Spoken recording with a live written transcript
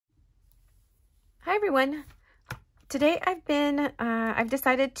Hi everyone. Today I've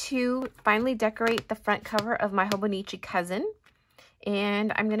decided to finally decorate the front cover of my Hobonichi Cousin,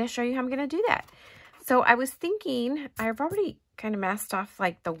 and I'm going to show you how I'm going to do that. So I was thinking, I've already kind of masked off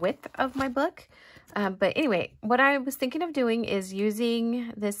like the width of my book, but anyway, what I was thinking of doing is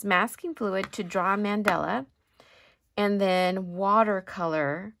using this masking fluid to draw a mandala and then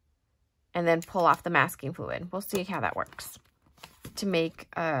watercolor and then pull off the masking fluid. We'll see how that works to make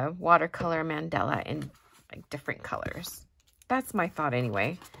a watercolor mandala in like different colors. That's my thought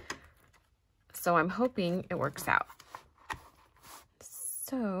anyway. So I'm hoping it works out.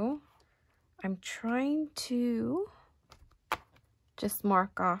 So I'm trying to just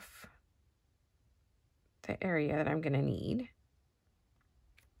mark off the area that I'm gonna need.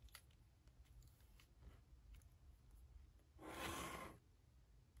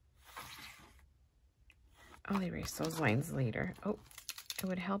 I'll erase those lines later. Oh, it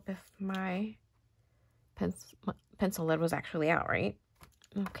would help if my pencil lead was actually out, right?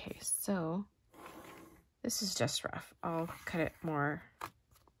 Okay, so this is just rough. I'll cut it more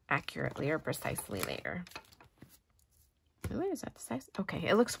accurately or precisely later. Oh, is that the size? Okay,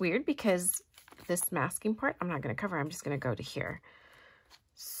 it looks weird because this masking part, I'm not going to cover. I'm just going to go to here.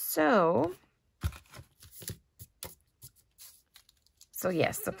 So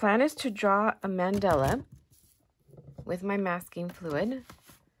yes, the plan is to draw a mandala with my masking fluid,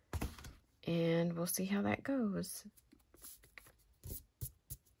 and we'll see how that goes.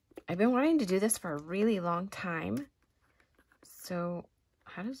 I've been wanting to do this for a really long time. So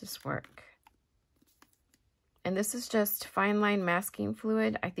how does this work? And this is just fine line masking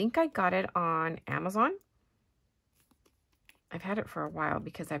fluid. I think I got it on Amazon. I've had it for a while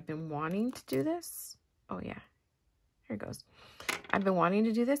because I've been wanting to do this. Oh yeah, here it goes. I've been wanting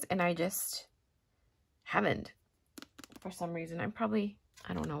to do this and I just haven't for some reason. I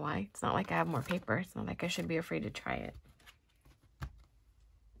don't know why. It's not like I have more paper. It's not like I should be afraid to try it.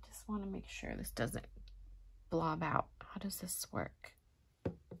 Just want to make sure this doesn't blob out. How does this work?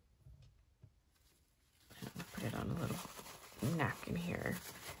 I'll put it on a little napkin here.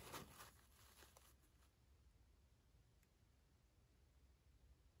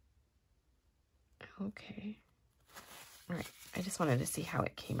 Okay. All right. I just wanted to see how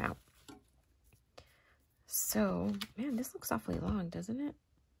it came out. So, man, this looks awfully long, doesn't it?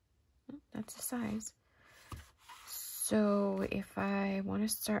 Oh, that's the size. So if I want to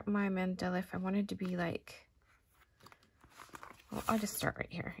start my mandala, if I wanted to be like, well, I'll just start right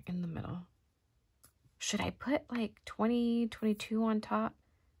here in the middle. Should I put like 2022 on top?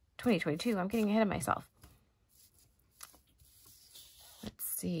 2022, I'm getting ahead of myself. Let's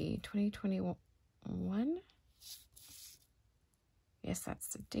see, 2021. Yes, that's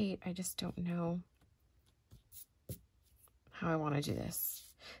the date. I just don't know how I want to do this.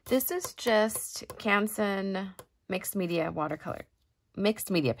 This is just Canson mixed media watercolor. Mixed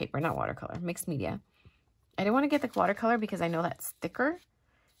media paper, not watercolor, mixed media. I didn't want to get the watercolor because I know that's thicker,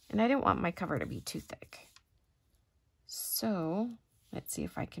 and I didn't want my cover to be too thick. So let's see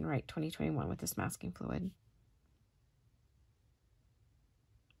if I can write 2021 with this masking fluid.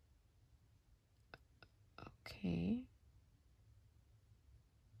 Okay.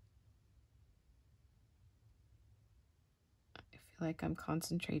 I feel like I'm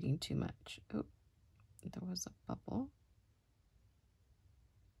concentrating too much. Oh, there was a bubble.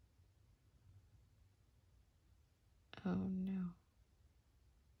 Oh no.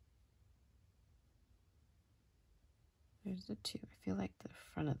 There's the 2. I feel like the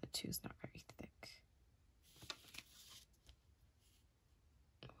front of the 2 is not very thick.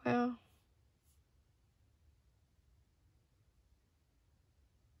 Well,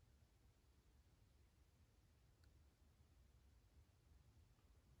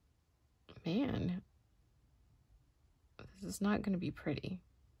 man, this is not going to be pretty.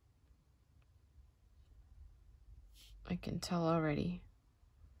 I can tell already.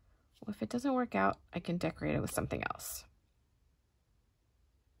 Well, if it doesn't work out, I can decorate it with something else.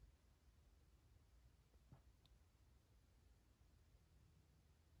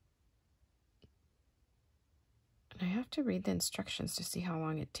 And I have to read the instructions to see how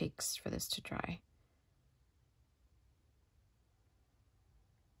long it takes for this to dry.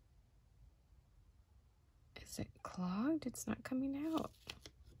 Is it clogged? It's not coming out.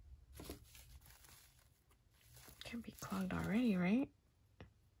 Can't be clogged already, right?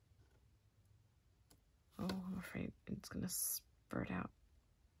 Oh, I'm afraid it's gonna spurt out.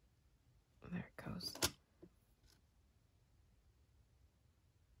 There it goes.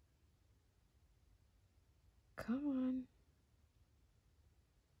 Come on.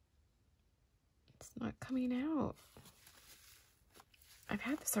 It's not coming out. I've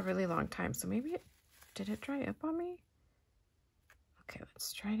had this a really long time, so maybe Did it dry up on me? Okay,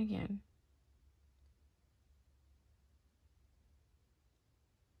 let's try it again.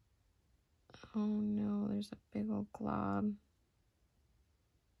 Oh no, there's a big old glob.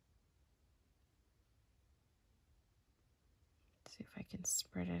 Let's see if I can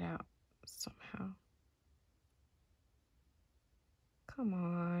spread it out somehow. Come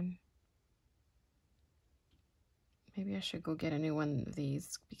on. Maybe I should go get a new one of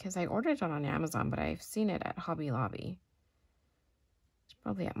these because I ordered it on Amazon, but I've seen it at Hobby Lobby. It's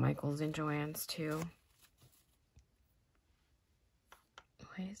probably at Michael's and Joann's too.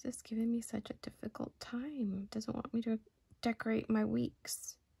 Why is this giving me such a difficult time? It doesn't want me to decorate my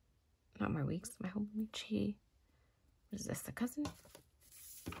weeks. Not my weeks, my Hobonichi. What is this, the cousin?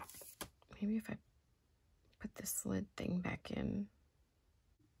 Maybe if I put this lid thing back in.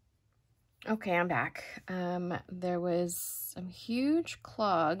 Okay, I'm back. There was some huge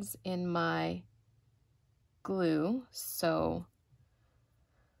clogs in my glue, so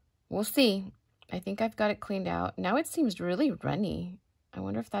we'll see. I think I've got it cleaned out. Now it seems really runny. I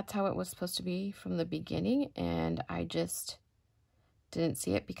wonder if that's how it was supposed to be from the beginning, and I just didn't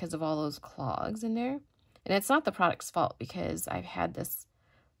see it because of all those clogs in there. And it's not the product's fault because I've had this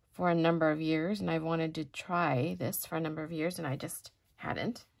for a number of years, and I've wanted to try this for a number of years, and I just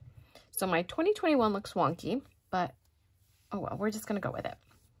hadn't. So my 2021 looks wonky, but oh well, we're just going to go with it.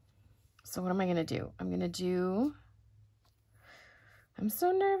 So what am I going to do? I'm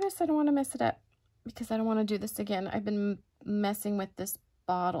so nervous. I don't want to mess it up because I don't want to do this again. I've been messing with this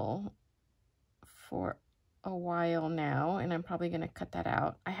bottle for a while now, and I'm probably going to cut that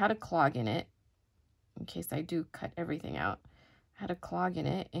out. I had a clog in it in case I do cut everything out. I had a clog in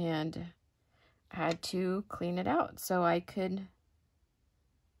it and I had to clean it out so I could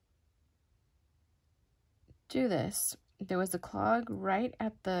do this. There was a clog right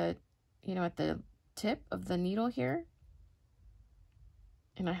at the, at the tip of the needle here.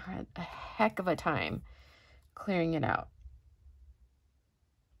 And I had a heck of a time clearing it out.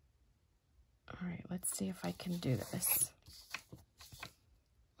 All right, let's see if I can do this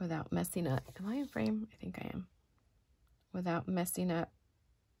without messing up. Am I in frame? I think I am. Without messing up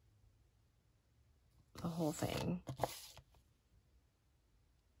the whole thing.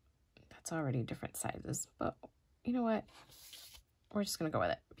 It's already different sizes, but you know what? We're just gonna go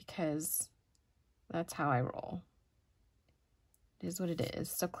with it because that's how I roll. It is what it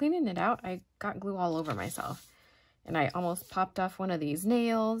is. So cleaning it out, I got glue all over myself, and I almost popped off one of these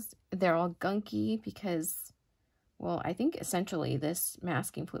nails. They're all gunky because, well, I think essentially this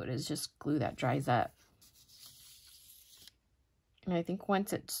masking fluid is just glue that dries up. And I think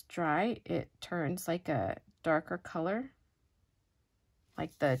once it's dry, it turns like a darker color,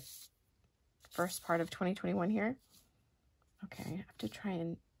 like the first part of 2021 here. Okay, I have to try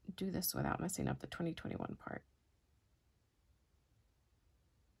and do this without messing up the 2021 part.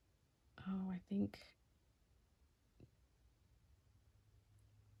 Oh, I think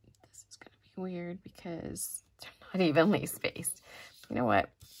this is going to be weird because they're not evenly spaced. You know what?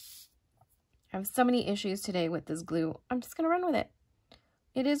 I have so many issues today with this glue. I'm just going to run with it.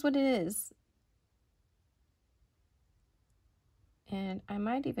 It is what it is. And I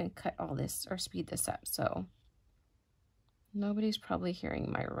might even cut all this or speed this up so nobody's probably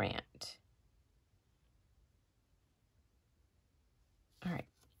hearing my rant. All right.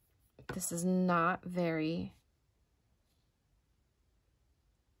 This is not very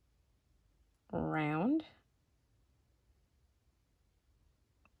round.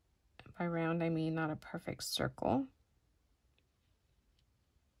 By round, I mean not a perfect circle.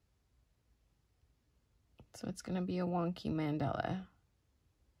 So it's going to be a wonky mandala.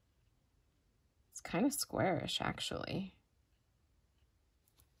 It's kind of squarish, actually.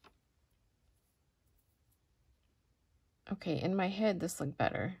 Okay, in my head, this looked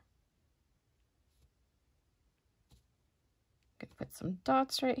better. I'm going to put some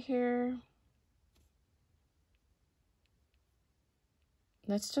dots right here.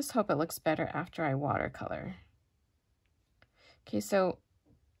 Let's just hope it looks better after I watercolor. Okay, so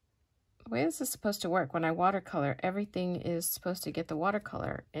the way this is supposed to work, when I watercolor, everything is supposed to get the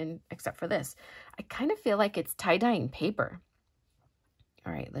watercolor in, except for this. I kind of feel like it's tie-dyeing paper.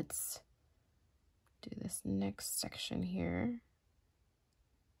 All right, let's do this next section here.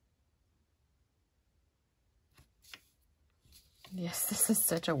 Yes, this is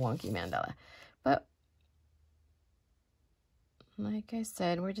such a wonky mandala, but like I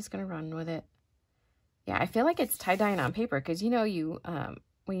said, we're just gonna run with it. Yeah, I feel like it's tie-dyeing on paper because you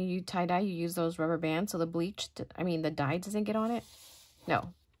when you tie-dye, you use those rubber bands so the bleach, the dye doesn't get on it.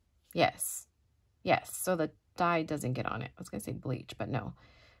 No. Yes. Yes. So the dye doesn't get on it. I was going to say bleach, but no.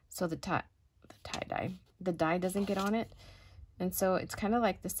 So the tie-dye. The dye doesn't get on it. And so it's kind of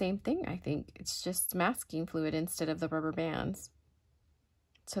like the same thing, I think. It's just masking fluid instead of the rubber bands.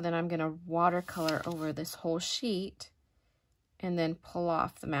 So then I'm going to watercolor over this whole sheet and then pull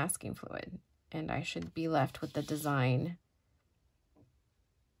off the masking fluid. And I should be left with the design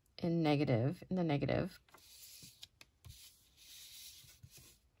in the negative.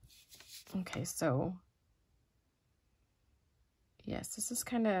 Okay, so yes, this is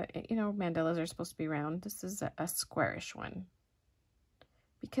kind of, you know, mandalas are supposed to be round. This is a squarish one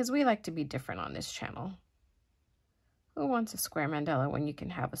because we like to be different on this channel. Who wants a square mandala when you can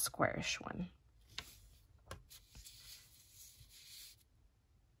have a squarish one?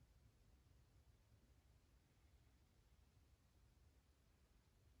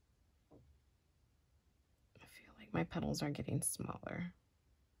 I feel like my petals are getting smaller.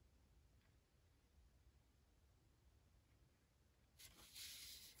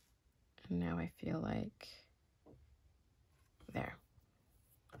 And now I feel like there.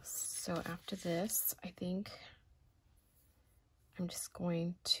 So after this, I think I'm just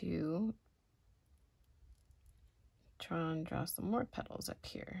going to try and draw some more petals up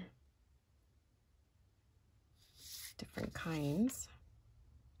here. Different kinds.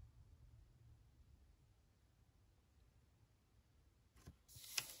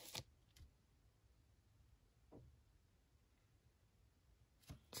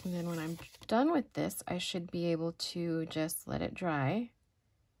 And then when I'm done with this, I should be able to just let it dry.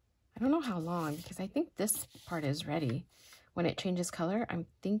 I don't know how long, because I think this part is ready. When it changes color, I'm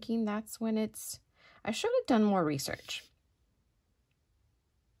thinking that's when it's... I should have done more research.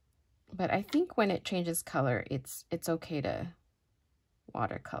 But I think when it changes color, it's okay to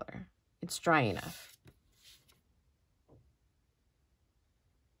watercolor. It's dry enough.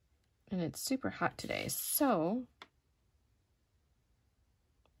 And it's super hot today, so...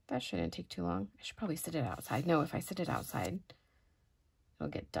 that shouldn't take too long. I should probably sit it outside. No, if I sit it outside, it'll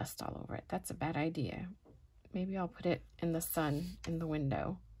get dust all over it. That's a bad idea. Maybe I'll put it in the sun in the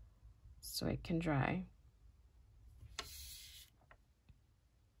window so it can dry.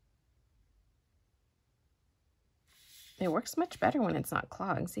 It works much better when it's not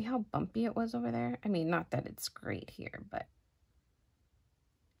clogged. See how bumpy it was over there? I mean, not that it's great here, but...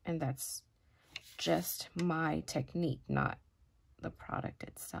 and that's just my technique, not the product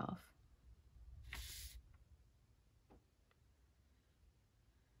itself.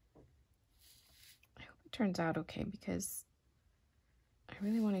 I hope it turns out okay because I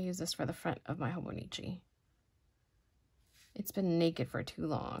really want to use this for the front of my Hobonichi. It's been naked for too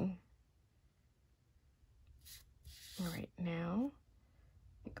long. All right, now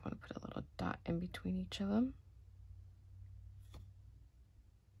I think I want to put a little dot in between each of them.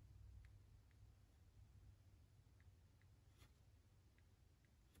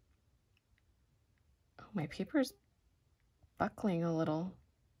 My paper's buckling a little.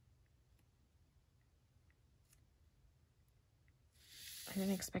 I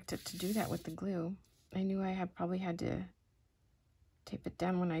didn't expect it to do that with the glue. I knew I probably had to tape it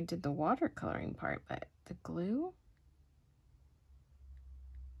down when I did the watercoloring part, but the glue?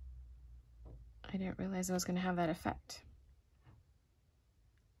 I didn't realize I was going to have that effect.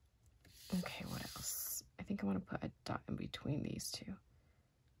 Okay, what else? I think I want to put a dot in between these two.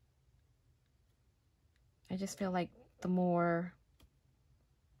 I just feel like the more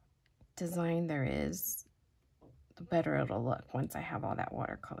design there is, the better it'll look once I have all that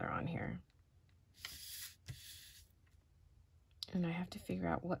watercolor on here. And I have to figure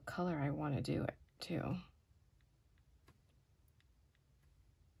out what color I want to do it too.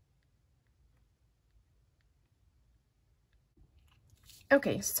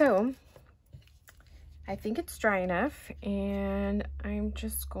 Okay, so I think it's dry enough, and I'm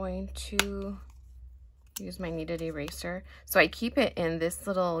just going to use my kneaded eraser. So I keep it in this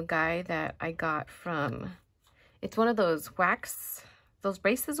little guy that I got from, it's one of those wax, those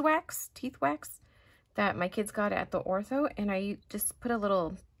braces wax, teeth wax that my kids got at the ortho, and I just put a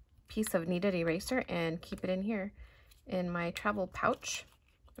little piece of kneaded eraser and keep it in here in my travel pouch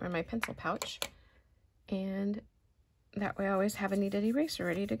or my pencil pouch, and that way I always have a kneaded eraser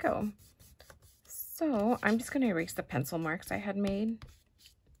ready to go. So I'm just going to erase the pencil marks I had made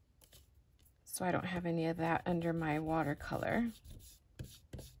so I don't have any of that under my watercolor.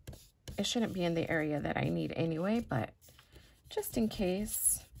 It shouldn't be in the area that I need anyway, but just in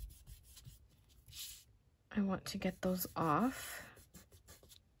case I want to get those off.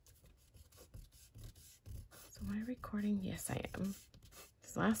 So am I recording? Yes, I am.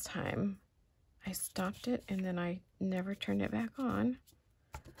 This last time I stopped it and then I never turned it back on.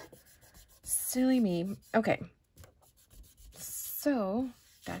 Silly me. Okay. So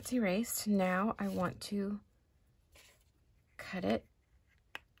that's erased. Now I want to cut it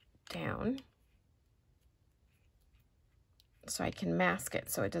down so I can mask it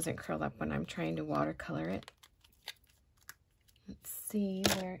so it doesn't curl up when I'm trying to watercolor it. Let's see,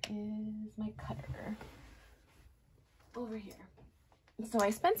 where is my cutter? Over here. So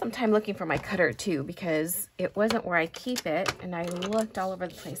I spent some time looking for my cutter too because it wasn't where I keep it, and I looked all over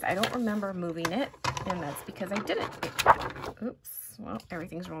the place. I don't remember moving it, and that's because I didn't. Oops, well,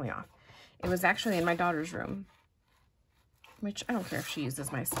 everything's rolling off. It was actually in my daughter's room, which I don't care if she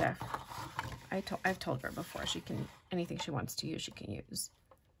uses my stuff. I've told her before, she can, anything she wants to use, she can use.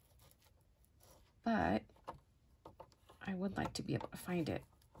 But I would like to be able to find it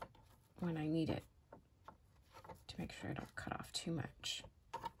when I need it to make sure I don't cut off too much.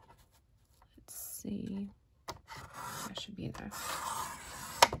 Let's see. That should be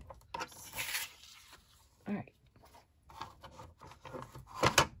enough. All right.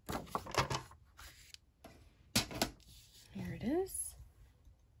 Here it is.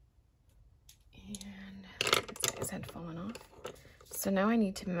 And this guy's had fallen off. So now I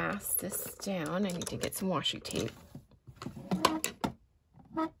need to mask this down. I need to get some washi tape.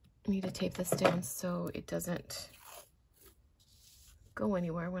 I need to tape this down so it doesn't go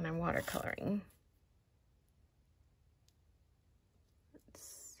anywhere when I'm watercoloring.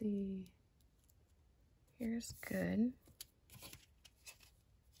 Let's see. Here's good.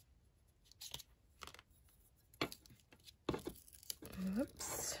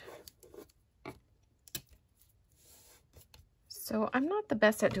 Whoops. So I'm not the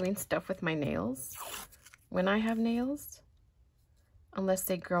best at doing stuff with my nails when I have nails, unless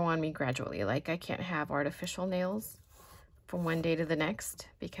they grow on me gradually. Like I can't have artificial nails from one day to the next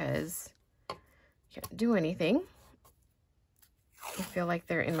because I can't do anything. I feel like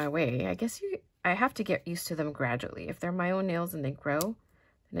they're in my way. I guess I have to get used to them gradually. If they're my own nails and they grow,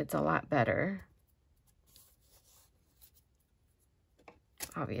 then it's a lot better.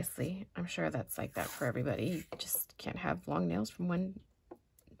 Obviously, I'm sure that's like that for everybody. You just can't have long nails from one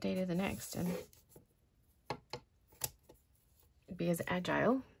day to the next and be as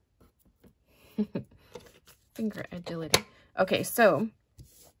agile. Finger agility. Okay, so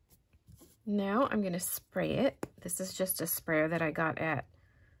now I'm going to spray it. This is just a sprayer that I got at,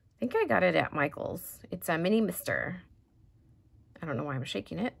 I think I got it at Michael's. It's a mini mister. I don't know why I'm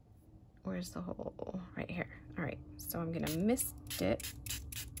shaking it. Where's the hole? Right here. All right, so I'm going to mist it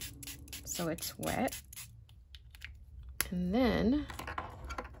so it's wet. And then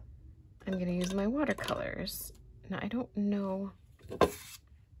I'm going to use my watercolors. Now, I don't know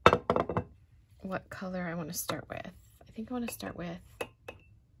what color I want to start with. I think I want to start with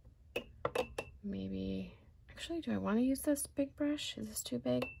maybe, actually, do I want to use this big brush? Is this too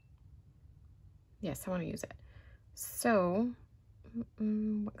big? Yes, I want to use it. So,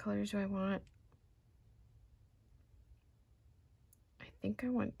 what colors do I want? I think I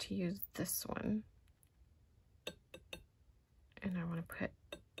want to use this one. And I want to put,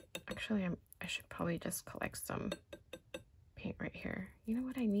 actually, I should probably just collect some paint right here. You know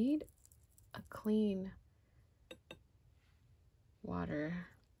what I need? A clean water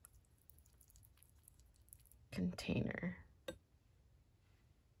container.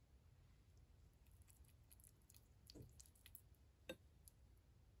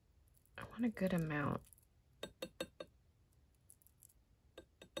 I want a good amount.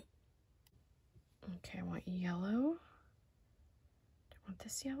 Okay, I want yellow. Do I want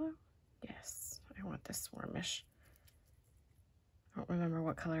this yellow? Yes, I want this warmish. I don't remember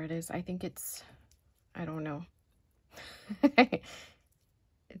what color it is. I think it's, I don't know.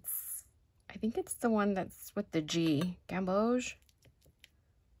 I think it's the one that's with the G. Gamboge?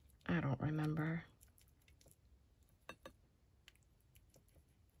 I don't remember.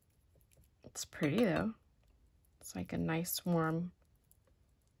 It's pretty though. It's like a nice warm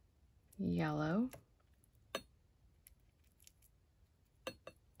yellow.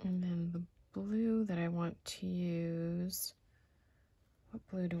 And then the blue that I want to use, what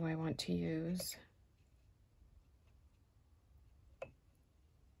blue do I want to use?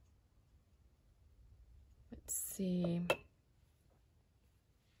 Let's see.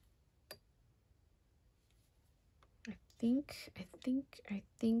 I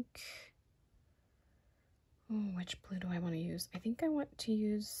think, oh, which blue do I want to use? I think I want to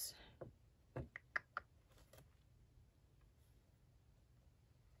use,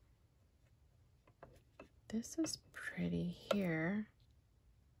 this is pretty here.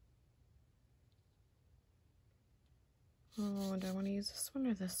 Oh, do I want to use this one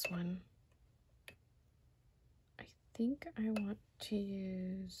or this one? I think I want to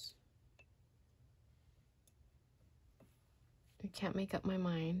use, I can't make up my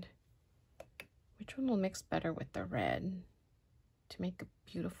mind. Which one will mix better with the red to make a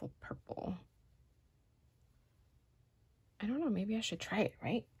beautiful purple? I don't know, maybe I should try it,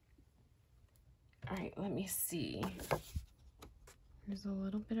 right? All right, let me see. There's a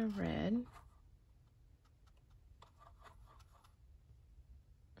little bit of red. And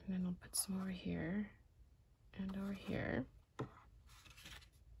then I'll put some over here and over here.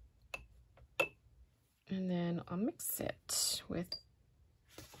 And then I'll mix it with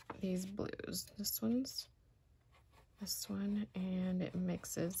these blues. This one, and it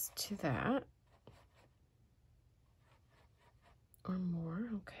mixes to that. Or more,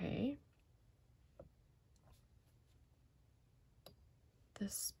 okay.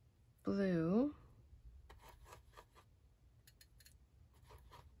 This blue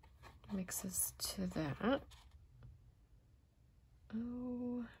mixes to that.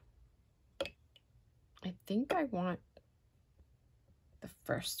 Oh, I think I want the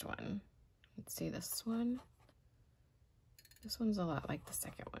first one. Let's see, this one. This one's a lot like the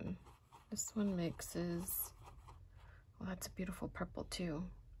second one. This one mixes, well, that's a beautiful purple too.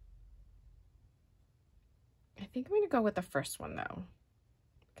 I think I'm gonna go with the first one though,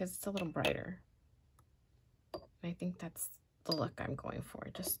 because it's a little brighter. I think that's the look I'm going for,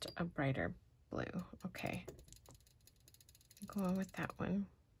 just a brighter blue. Okay, I'm going with that one.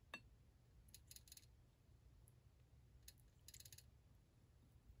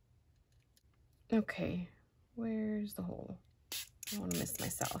 Okay, where's the hole? I don't want to miss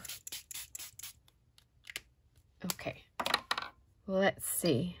myself. Okay, let's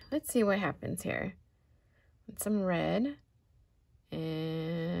see what happens here. With some red,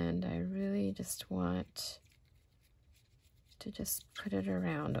 and I really just want to just put it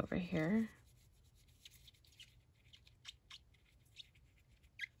around over here.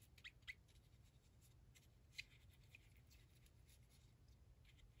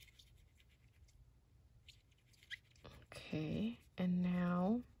 Okay, and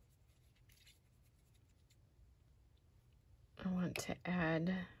now I want to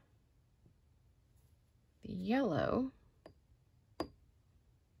add the yellow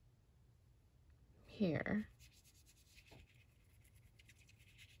here.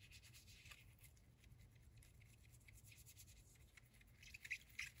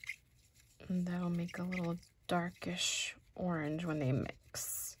 And that'll make a little darkish orange when they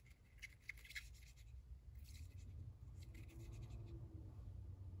mix.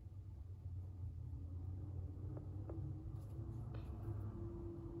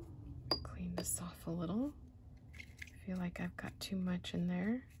 Clean this off a little. I feel like I've got too much in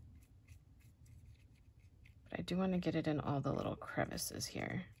there. But I do want to get it in all the little crevices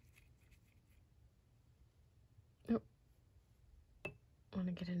here. I want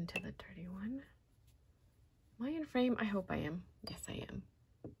to get into the dirty one. Am I in frame? I hope I am. Yes, I am.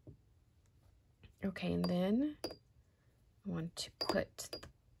 Okay, and then I want to put the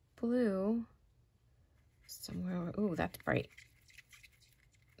blue somewhere. Ooh, that's bright.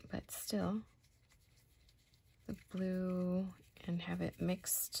 But still, the blue, and have it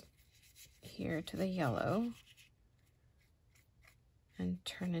mixed here to the yellow and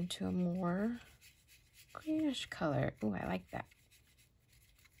turn into a more greenish color. Ooh, I like that.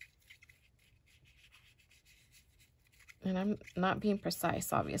 And I'm not being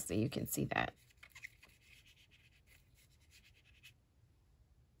precise, obviously, you can see that.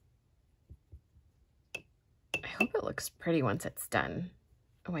 I hope it looks pretty once it's done.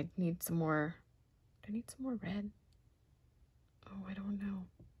 Oh, I need some more. Do I need some more red? Oh, I don't know.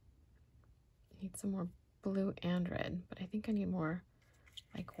 I need some more blue and red, but I think I need more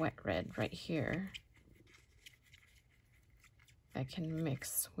like wet red right here that can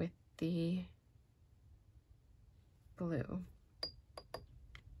mix with the blue.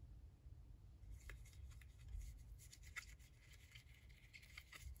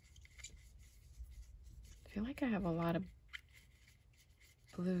 I feel like I have a lot of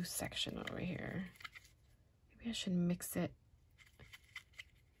blue section over here. Maybe I should mix it.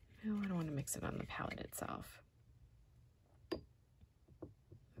 No, I don't want to mix it on the palette itself.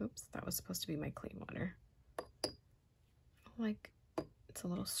 Oops, that was supposed to be my clean water. I don't like, it's a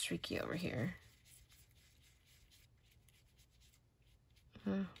little streaky over here.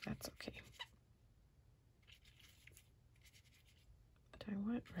 That's okay. Do I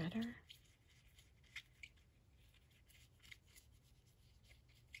want redder?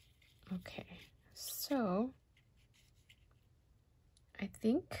 Okay, so I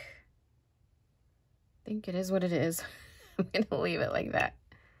think it is what it is. I'm gonna leave it like that.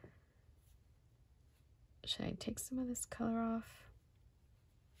 Should I take some of this color off?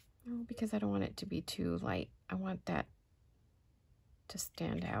 No, because I don't want it to be too light. I want that to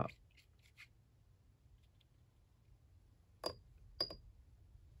stand out.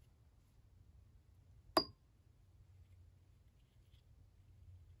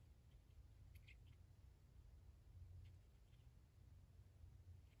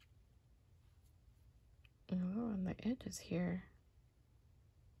 Oh, on the edges here.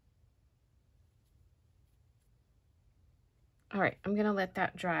 All right, I'm gonna let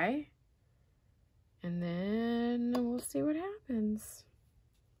that dry and then we'll see what happens.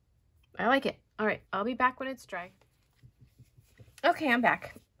 I like it. All right, I'll be back when it's dry. Okay, I'm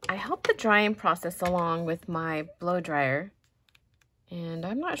back. I helped the drying process along with my blow dryer, and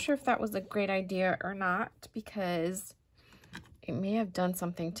I'm not sure if that was a great idea or not because it may have done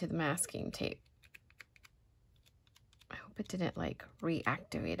something to the masking tape. I hope it didn't like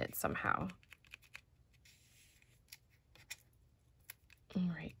reactivate it somehow. All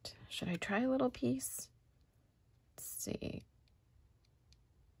right, should I try a little piece? Let's see.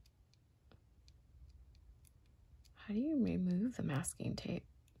 How do you remove the masking tape?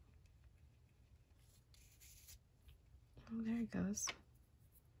 Oh, there it goes. I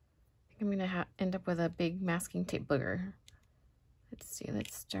think I'm gonna end up with a big masking tape booger. Let's see,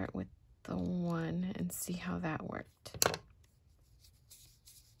 let's start with the one and see how that worked.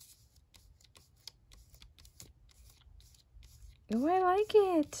 Oh, I like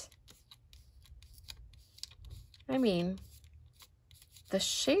it. I mean, the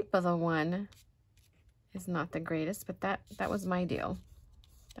shape of the one is not the greatest, but that was my deal.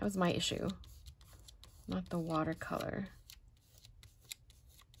 That was my issue, not the watercolor.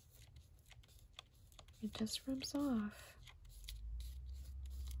 It just rubs off.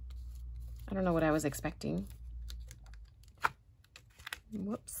 I don't know what I was expecting.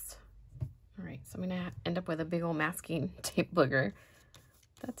 Whoops. All right, so I'm gonna end up with a big old masking tape booger.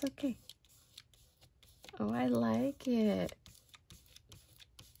 That's okay. Oh, I like it.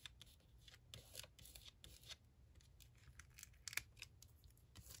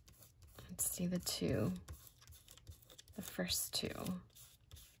 Let's see the first two.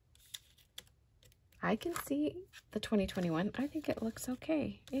 I can see the 2021. I think it looks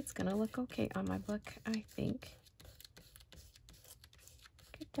okay. It's gonna look okay on my book, I think.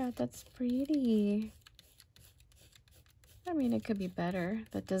 Look at that, that's pretty. I mean, it could be better.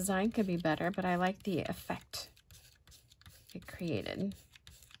 The design could be better, but I like the effect it created.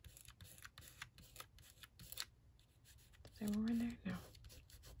 Is there more in there? No.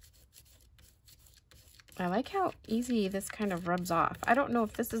 I like how easy this kind of rubs off. I don't know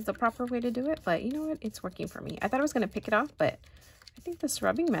if this is the proper way to do it, but you know what? It's working for me. I thought I was going to pick it off, but I think this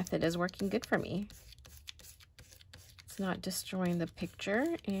rubbing method is working good for me. It's not destroying the picture,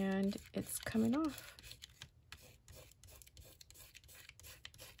 and it's coming off.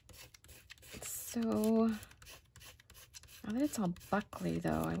 So, now that it's all buckly,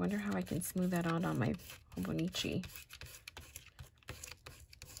 though, I wonder how I can smooth that on my Hobonichi.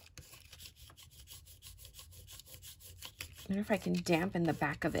 I wonder if I can dampen the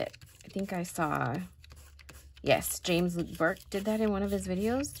back of it. I think I saw, yes, James Luke Burke did that in one of his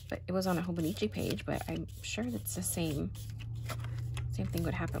videos, but it was on a Hobonichi page, but I'm sure that's the same thing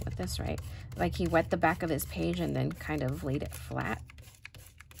would happen with this, right? Like he wet the back of his page and then kind of laid it flat.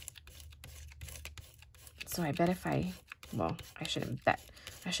 So I bet if well, I shouldn't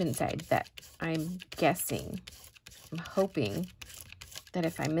say I bet. I'm guessing, I'm hoping that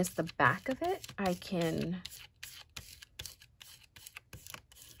if I miss the back of it, I can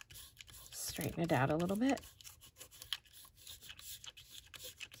straighten it out a little bit.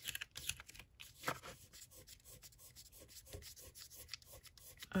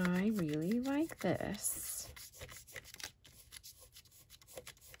 I really like this.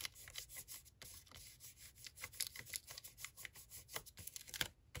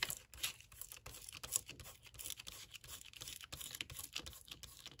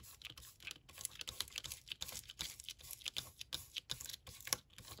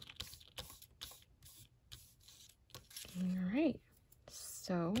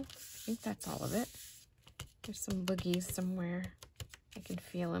 So I think that's all of it. There's some boogies somewhere. I can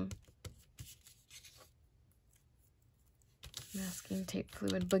feel them. Masking tape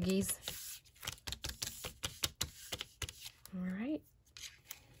fluid boogies. All right.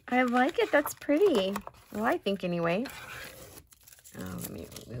 I like it. That's pretty. Well, I think anyway. Oh, let me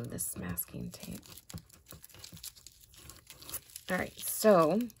remove this masking tape. All right.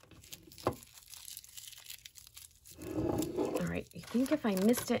 So, you think if I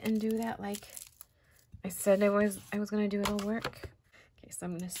missed it and do that like I said I was going to do, it'll work? Okay, so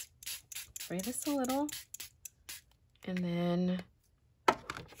I'm going to spray this a little and then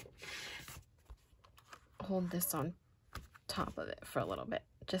hold this on top of it for a little bit,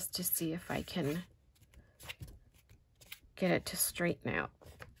 just to see if I can get it to straighten out.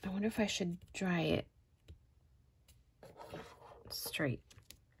 I wonder if I should dry it straight.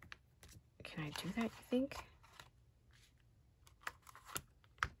 Can I do that, you think?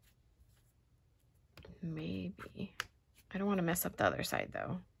 Maybe. I don't want to mess up the other side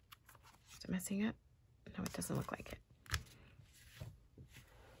though. Is it messing up? No, it doesn't look like it.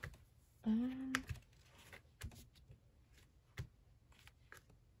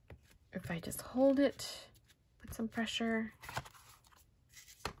 If I just hold it, put some pressure.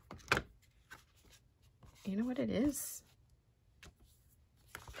 You know what it is?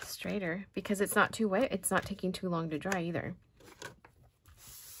 Straighter, because it's not too wet. It's not taking too long to dry either.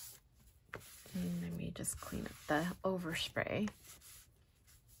 And let me just clean up the overspray.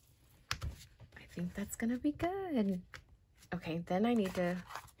 I think that's gonna be good. Okay, then I need to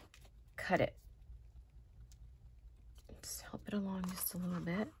cut it. Just help it along just a little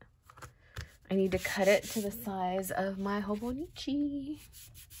bit. I need to cut it to the size of my Hobonichi.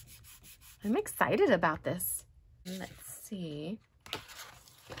 I'm excited about this. Let's see.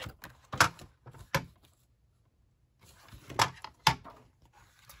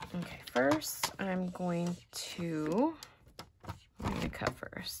 Okay, first I'm going to cut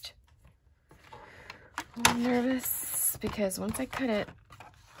first. I'm nervous because once I cut it,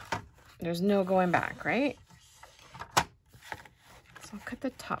 there's no going back, right? So I'll cut the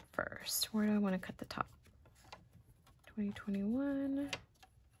top first. Where do I want to cut the top? 2021.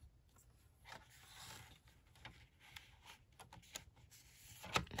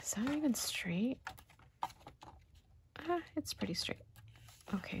 Is that even straight? It's pretty straight.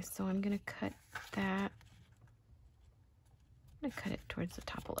 Okay, so I'm gonna cut that. I'm gonna cut it towards the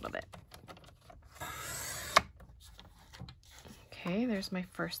top a little bit. Okay, there's my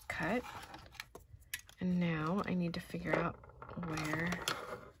first cut. And now I need to figure out where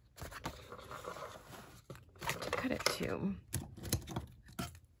to cut it to.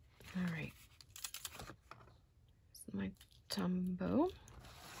 All right. This is my jumbo.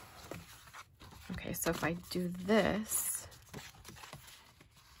 Okay, so if I do this,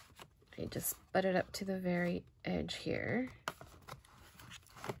 I just butt it up to the very edge here.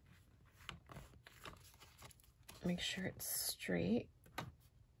 Make sure it's straight.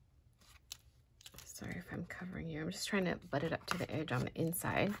 Sorry if I'm covering you. I'm just trying to butt it up to the edge on the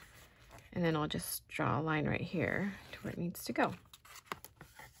inside. And then I'll just draw a line right here to where it needs to go.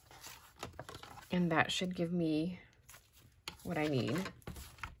 And that should give me what I need,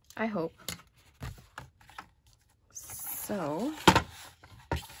 I hope. So,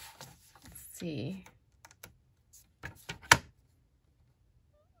 let's see.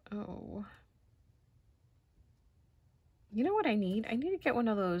 Oh. You know what I need? I need to get one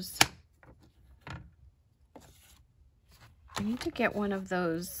of those. I need to get one of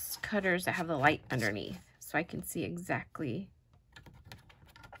those cutters that have the light underneath so I can see exactly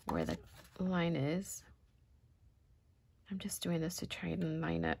where the line is. I'm just doing this to try and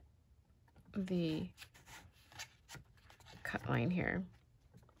line up the cut line here.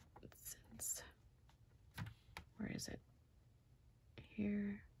 Since, where is it?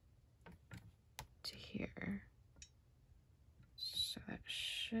 Here to here. So that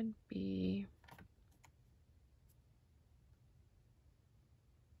should be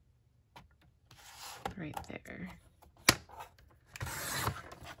right there.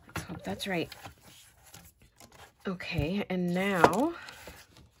 Let's hope that's right. Okay, and now,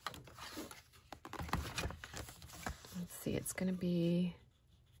 let's see, it's gonna be,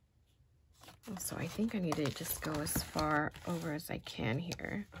 oh, so I think I need to just go as far over as I can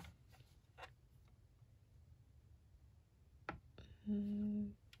here.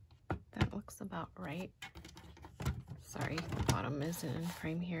 That looks about right. Sorry, the bottom isn't in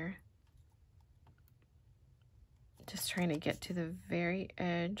frame here. Just trying to get to the very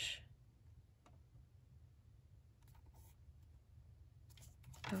edge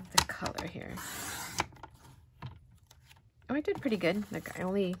of the color here. Oh, I did pretty good. Like, I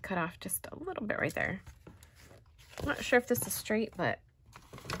only cut off just a little bit right there. I'm not sure if this is straight, but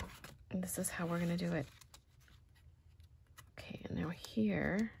this is how we're gonna do it. Okay, and now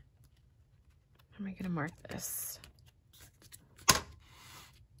here, how am I gonna mark this?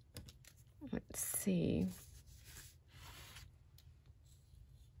 Let's see.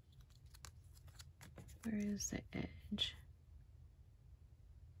 Where is the edge?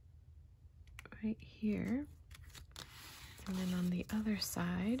 Right here. And then on the other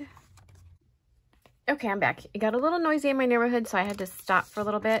side. Okay, I'm back. It got a little noisy in my neighborhood, so I had to stop for a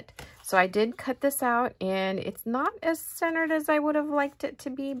little bit. So I did cut this out, and it's not as centered as I would have liked it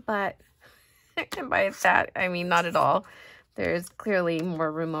to be, but and by that, I mean not at all. There's clearly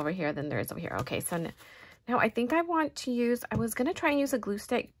more room over here than there is over here. Okay, so now I think I want to use, I was going to try and use a glue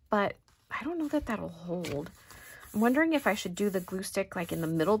stick, but I don't know that that'll hold. I'm wondering if I should do the glue stick like in the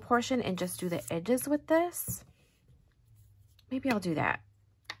middle portion and just do the edges with this. Maybe I'll do that.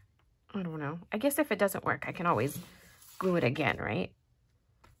 I don't know. I guess if it doesn't work, I can always glue it again, right?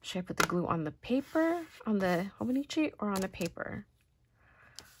 Should I put the glue on the paper, on the Hobonichi, or on the paper?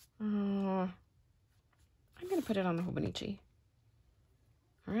 I'm going to put it on the Hobonichi.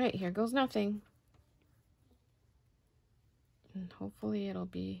 All right, here goes nothing. And hopefully it'll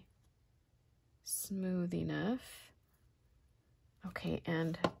be smooth enough. Okay,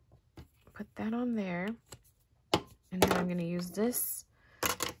 and put that on there. And then I'm going to use this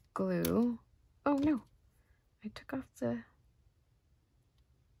glue. Oh, no. I took off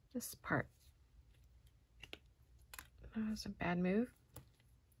this part. That was a bad move.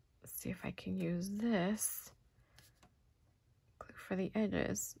 Let's see if I can use this glue for the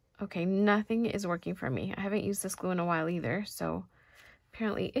edges. Okay, nothing is working for me. I haven't used this glue in a while either, so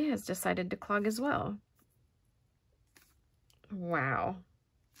apparently it has decided to clog as well. Wow.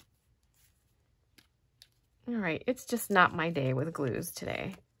 All right, it's just not my day with glues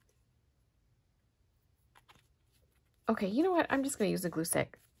today. Okay, you know what? I'm just going to use the glue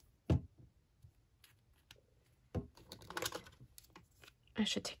stick. I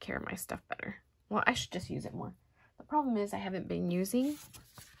should take care of my stuff better. Well, I should just use it more. The problem is I haven't been using,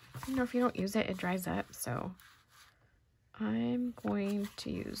 you know, if you don't use it, it dries up. So I'm going to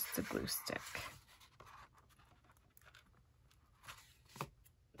use the glue stick.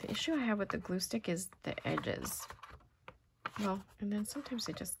 The issue I have with the glue stick is the edges. Well, and then sometimes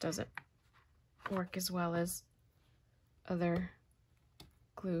it just doesn't work as well as other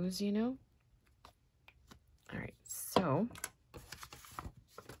glues, you know? All right, so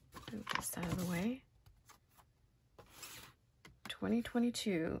move this out of the way.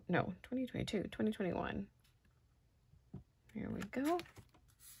 2021. Here we go.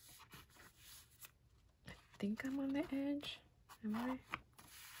 I think I'm on the edge. Am I?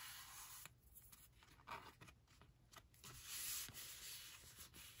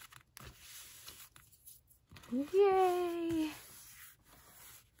 Yay!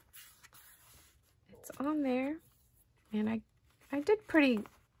 It's on there. And I did pretty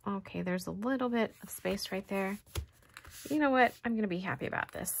okay. There's a little bit of space right there. You know what? I'm going to be happy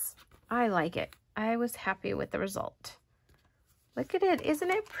about this. I like it. I was happy with the result. Look at it. Isn't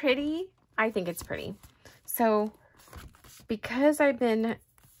it pretty? I think it's pretty. So because I've been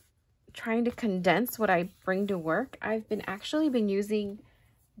trying to condense what I bring to work, I've been using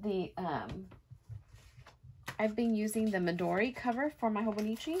the Midori cover for my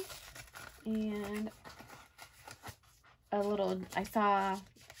Hobonichi, and I saw,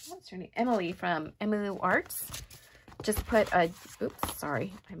 what's her name? Emily from Emmylou Arts just put a, oops,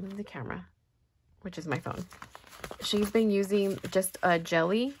 sorry, I moved the camera, which is my phone. She's been using just a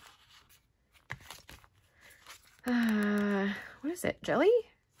jelly, what is it, jelly?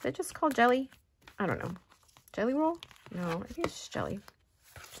 Is it just called jelly? I don't know. Jelly roll? No, I think it's just jelly.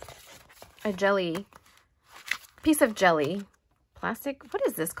 A jelly, piece of jelly, plastic, what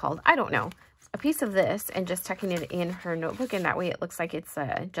is this called? I don't know. A piece of this and just tucking it in her notebook, and that way it looks like it's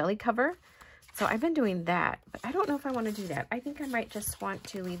a jelly cover. So I've been doing that, but I don't know if I want to do that. I think I might just want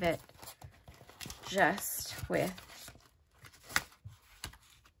to leave it just with,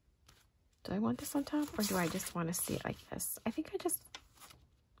 do I want this on top, or do I just want to see it like this? I think I'll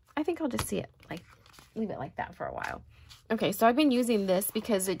just see it like, leave it like that for a while. Okay, so I've been using this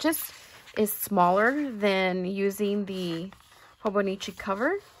because it just is smaller than using the Hobonichi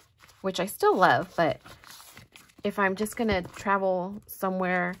cover, which I still love, but if I'm just gonna travel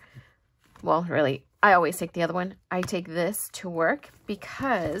somewhere, well, really, I always take the other one. I take this to work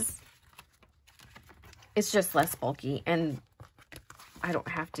because it's just less bulky and I don't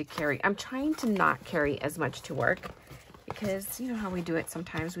have to carry. I'm trying to not carry as much to work because you know how we do it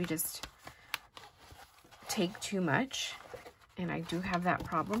sometimes. We just take too much, and I do have that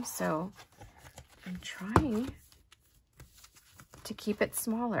problem. So I'm trying to keep it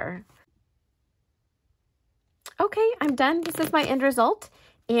smaller. Okay, I'm done. This is my end result,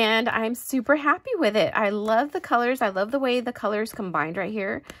 and I'm super happy with it. I love the colors. I love the way the colors combined right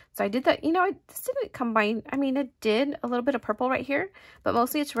here. So I did that, you know, this didn't combine. I mean, it did a little bit of purple right here, but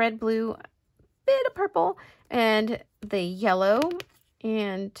mostly it's red, blue, bit of purple, and the yellow,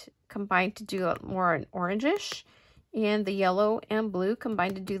 and combined to do more an orangish, and the yellow and blue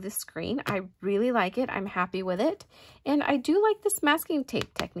combined to do this green. I really like it. I'm happy with it. And I do like this masking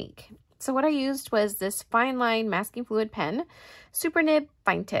tape technique. So what I used was this fine line masking fluid pen, super nib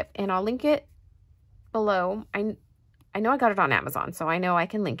fine tip, and I'll link it below. I know I got it on Amazon, so I know I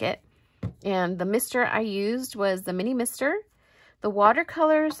can link it. And the mister I used was the mini mister. The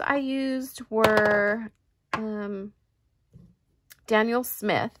watercolors I used were Daniel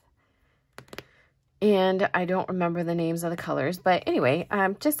Smith. And I don't remember the names of the colors. But anyway,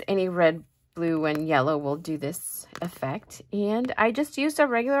 just any red, blue, and yellow will do this effect. And I just used a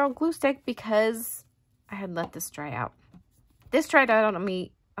regular old glue stick because I had let this dry out. This dried out on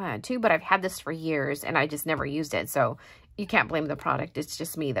me too, but I've had this for years and I just never used it. So you can't blame the product. It's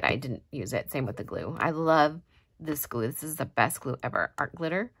just me that I didn't use it. Same with the glue. I love this glue. This is the best glue ever. Art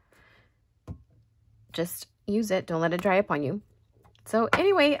glitter. Just use it. Don't let it dry up on you. So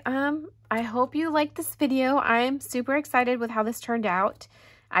anyway, I hope you liked this video. I'm super excited with how this turned out.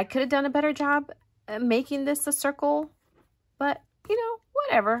 I could have done a better job making this a circle, but you know,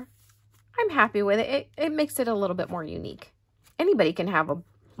 whatever. I'm happy with it. It makes it a little bit more unique. Anybody can have a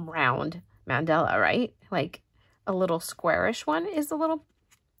round mandala, right? Like a little squarish one is a little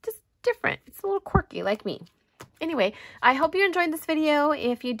just different. It's a little quirky like me. Anyway, I hope you enjoyed this video.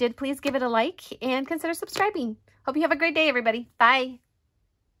 If you did, please give it a like and consider subscribing. Hope you have a great day, everybody. Bye.